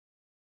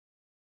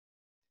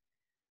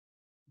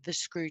The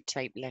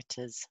Screwtape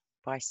Letters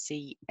by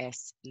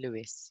C.S.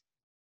 Lewis.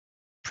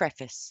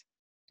 Preface.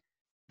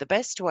 The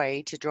best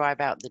way to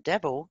drive out the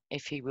devil,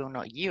 if he will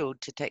not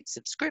yield to texts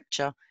of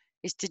Scripture,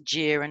 is to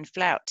jeer and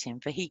flout him,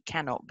 for he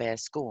cannot bear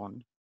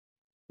scorn.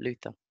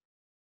 Luther.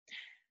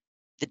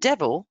 The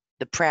devil,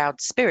 the proud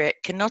spirit,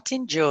 cannot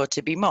endure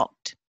to be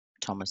mocked.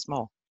 Thomas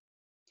More.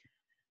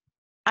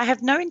 I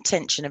have no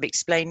intention of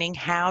explaining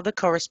how the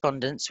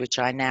correspondence which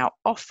I now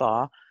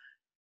offer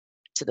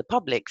to the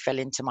public fell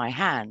into my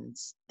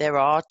hands. There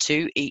are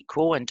two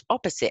equal and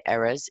opposite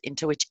errors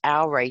into which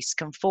our race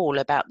can fall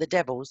about the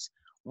devils.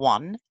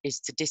 One is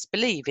to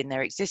disbelieve in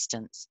their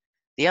existence.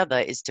 The other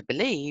is to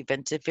believe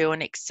and to feel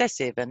an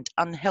excessive and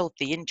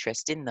unhealthy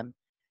interest in them.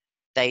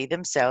 They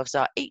themselves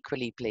are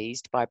equally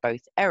pleased by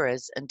both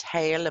errors and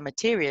hail a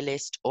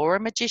materialist or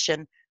a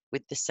magician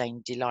with the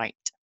same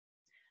delight.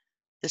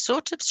 The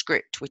sort of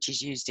script which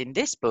is used in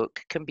this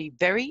book can be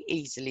very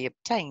easily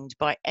obtained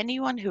by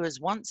anyone who has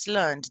once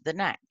learned the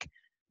knack,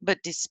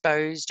 but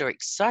disposed or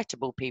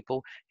excitable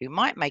people who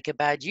might make a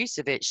bad use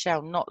of it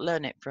shall not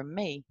learn it from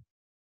me.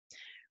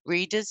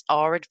 Readers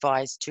are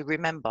advised to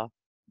remember,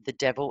 the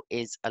devil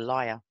is a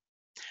liar.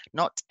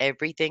 Not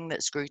everything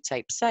that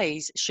Screwtape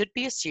says should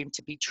be assumed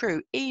to be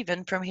true,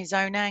 even from his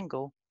own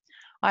angle.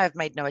 I have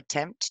made no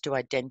attempt to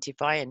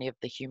identify any of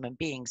the human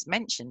beings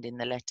mentioned in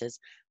the letters,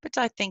 but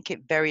I think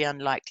it very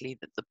unlikely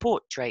that the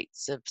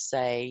portraits of,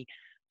 say,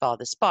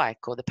 Father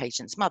Spike or the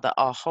patient's mother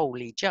are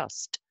wholly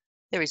just.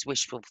 There is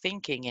wishful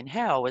thinking in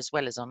hell as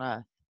well as on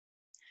earth.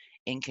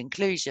 In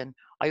conclusion,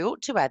 I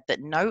ought to add that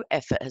no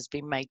effort has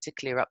been made to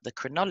clear up the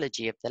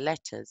chronology of the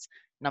letters.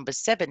 Number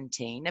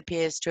 17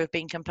 appears to have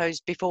been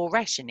composed before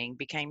rationing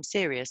became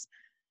serious,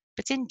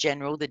 but in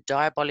general the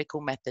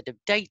diabolical method of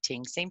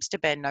dating seems to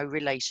bear no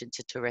relation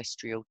to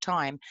terrestrial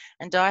time,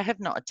 and I have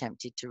not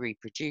attempted to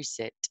reproduce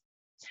it.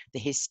 The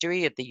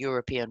history of the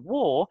European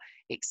war,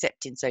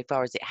 except in so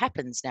far as it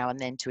happens now and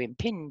then to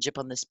impinge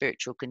upon the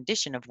spiritual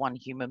condition of one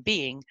human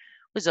being,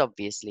 was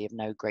obviously of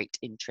no great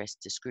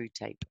interest to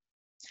Screwtape.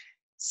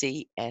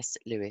 C.S.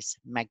 Lewis,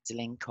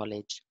 Magdalen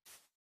College,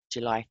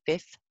 July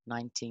 5th,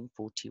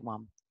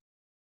 1941.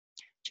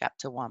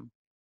 Chapter 1.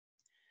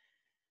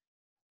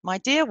 My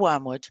dear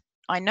Wormwood,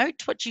 I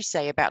note what you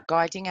say about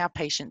guiding our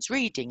patient's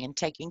reading and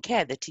taking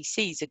care that he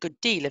sees a good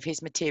deal of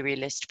his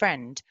materialist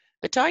friend,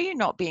 but are you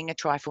not being a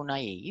trifle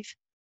naive?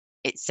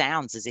 It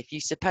sounds as if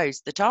you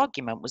supposed that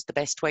argument was the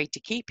best way to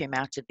keep him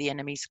out of the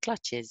enemy's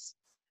clutches.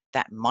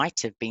 That might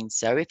have been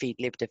so if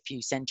he'd lived a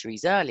few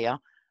centuries earlier.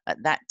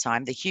 At that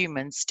time, the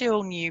humans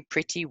still knew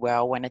pretty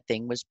well when a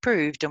thing was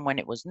proved and when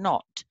it was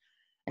not.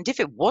 And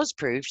if it was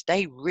proved,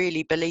 they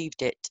really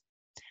believed it.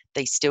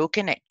 They still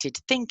connected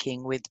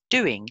thinking with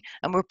doing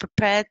and were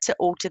prepared to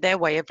alter their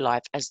way of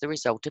life as the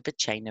result of a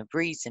chain of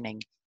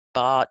reasoning.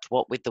 But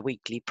what with the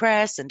weekly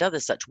press and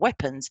other such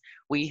weapons,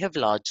 we have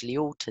largely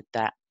altered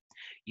that.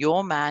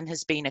 Your man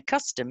has been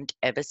accustomed,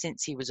 ever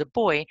since he was a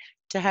boy,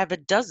 to have a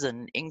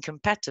dozen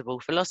incompatible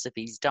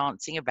philosophies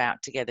dancing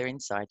about together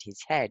inside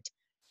his head.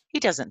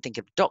 He doesn't think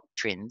of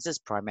doctrines as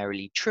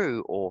primarily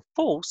true or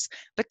false,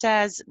 but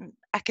as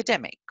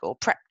academic or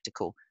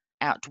practical,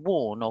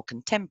 outworn or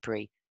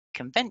contemporary,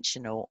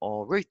 conventional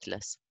or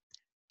ruthless.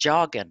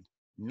 Jargon,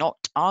 not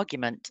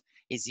argument,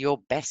 is your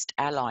best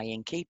ally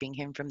in keeping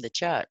him from the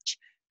church.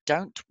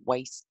 Don't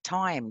waste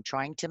time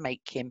trying to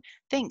make him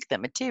think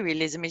that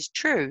materialism is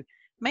true.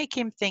 Make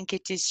him think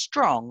it is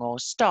strong or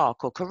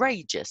stark or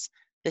courageous,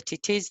 that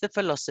it is the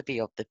philosophy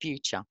of the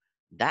future.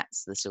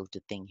 That's the sort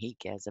of thing he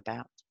cares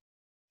about.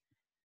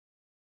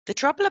 The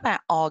trouble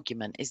about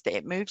argument is that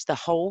it moves the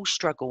whole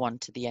struggle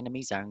onto the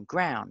enemy's own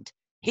ground.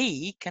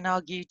 He can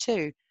argue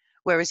too,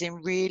 whereas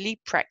in really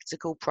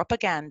practical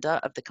propaganda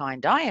of the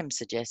kind I am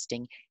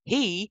suggesting,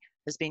 he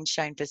has been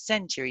shown for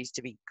centuries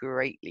to be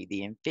greatly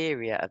the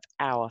inferior of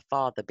our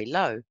Father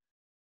below.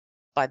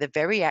 By the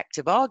very act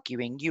of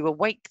arguing, you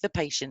awake the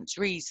patient's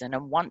reason,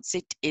 and once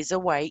it is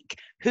awake,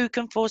 who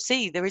can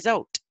foresee the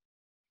result?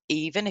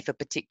 Even if a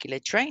particular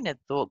train of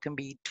thought can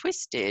be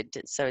twisted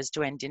so as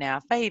to end in our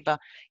favour,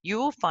 you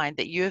will find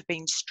that you have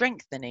been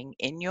strengthening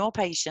in your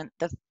patient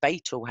the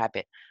fatal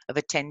habit of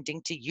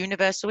attending to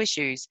universal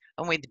issues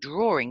and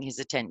withdrawing his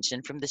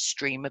attention from the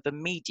stream of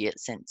immediate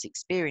sense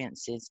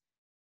experiences.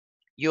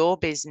 Your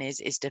business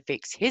is to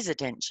fix his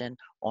attention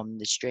on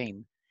the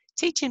stream.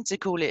 Teach him to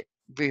call it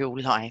real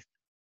life,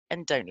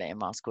 and don't let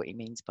him ask what he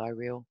means by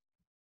real.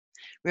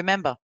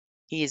 Remember,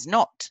 he is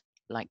not,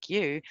 like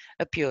you,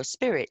 a pure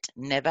spirit,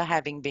 never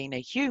having been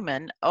a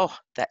human. Oh,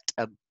 that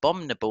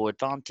abominable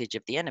advantage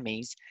of the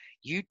enemies.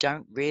 You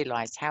don't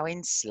realize how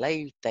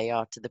enslaved they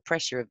are to the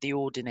pressure of the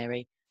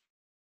ordinary.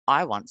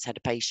 I once had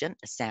a patient,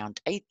 a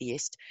sound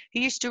atheist, who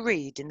used to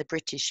read in the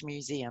British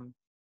Museum.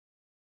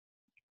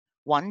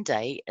 One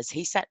day, as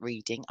he sat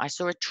reading, I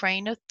saw a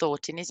train of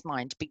thought in his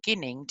mind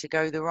beginning to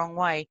go the wrong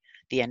way.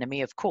 The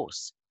enemy, of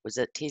course, was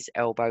at his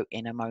elbow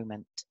in a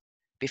moment.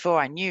 Before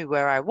I knew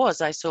where I was,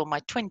 I saw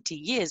my 20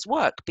 years'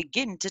 work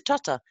begin to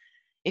totter.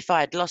 If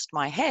I had lost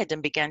my head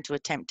and began to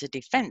attempt a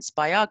defence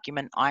by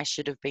argument, I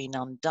should have been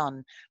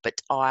undone,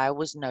 but I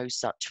was no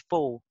such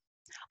fool.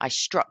 I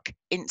struck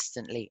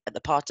instantly at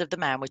the part of the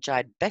man which I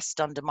had best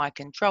under my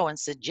control and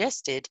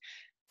suggested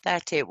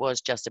that it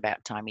was just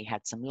about time he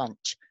had some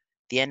lunch.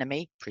 The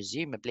enemy,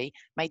 presumably,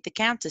 made the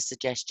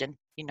counter-suggestion,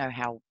 you know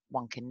how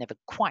one can never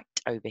quite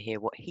overhear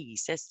what he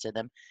says to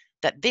them,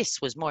 that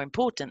this was more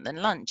important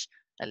than lunch.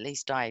 At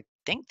least I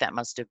think that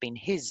must have been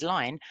his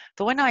line,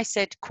 for when I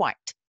said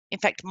quite, in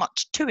fact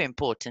much too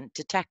important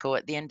to tackle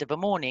at the end of a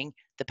morning,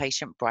 the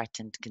patient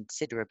brightened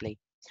considerably.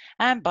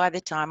 And by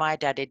the time I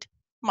had added,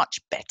 much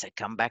better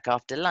come back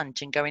after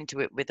lunch and go into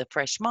it with a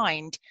fresh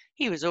mind,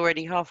 he was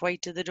already halfway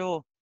to the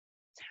door.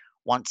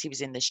 Once he was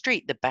in the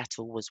street, the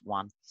battle was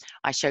won.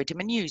 I showed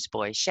him a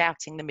newsboy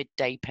shouting the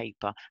midday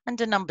paper and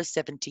a number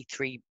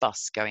 73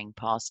 bus going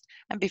past,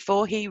 and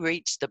before he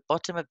reached the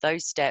bottom of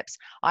those steps,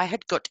 I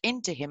had got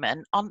into him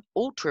an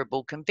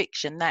unalterable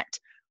conviction that,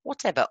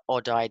 whatever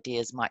odd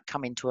ideas might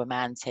come into a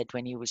man's head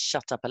when he was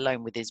shut up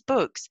alone with his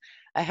books,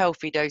 a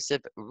healthy dose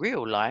of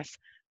real life,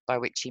 by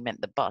which he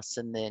meant the bus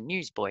and the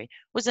newsboy,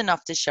 was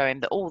enough to show him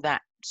that all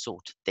that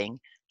sort of thing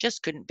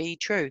just couldn't be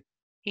true.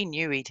 He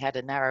knew he'd had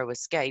a narrow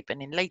escape, and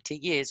in later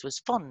years was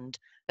fond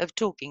of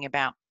talking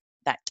about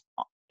that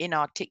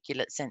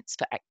inarticulate sense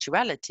for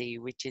actuality,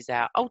 which is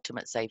our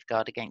ultimate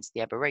safeguard against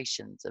the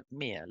aberrations of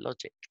mere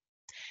logic.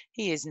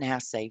 He is now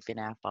safe in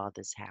our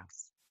Father's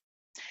house.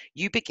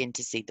 You begin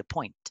to see the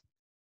point.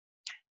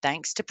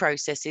 Thanks to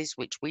processes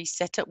which we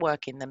set at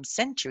work in them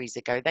centuries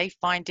ago, they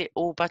find it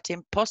all but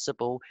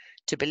impossible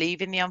to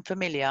believe in the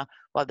unfamiliar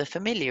while the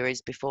familiar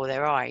is before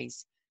their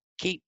eyes.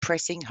 Keep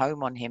pressing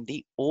home on him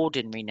the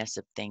ordinariness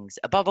of things.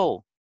 Above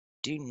all,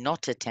 do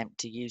not attempt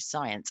to use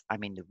science, I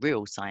mean the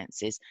real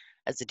sciences,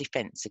 as a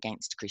defense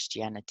against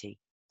Christianity.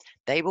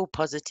 They will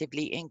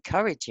positively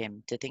encourage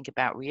him to think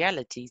about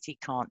realities he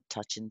can't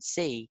touch and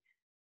see.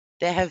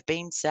 There have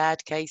been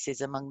sad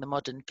cases among the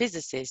modern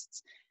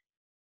physicists.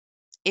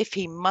 If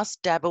he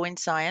must dabble in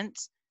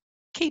science,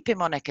 keep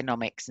him on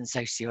economics and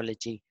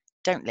sociology.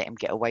 Don't let him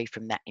get away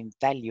from that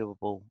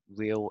invaluable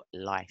real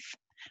life.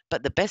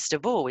 But the best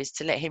of all is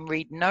to let him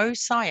read no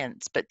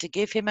science, but to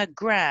give him a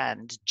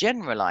grand,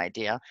 general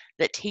idea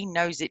that he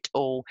knows it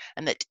all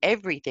and that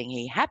everything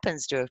he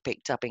happens to have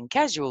picked up in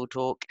casual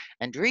talk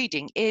and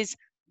reading is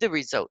the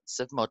results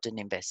of modern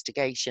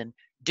investigation.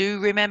 Do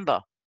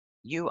remember,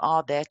 you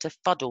are there to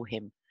fuddle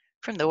him.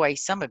 From the way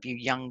some of you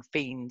young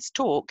fiends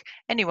talk,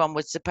 anyone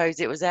would suppose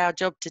it was our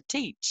job to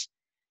teach.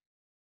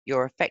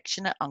 Your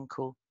affectionate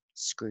uncle,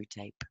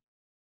 Screwtape.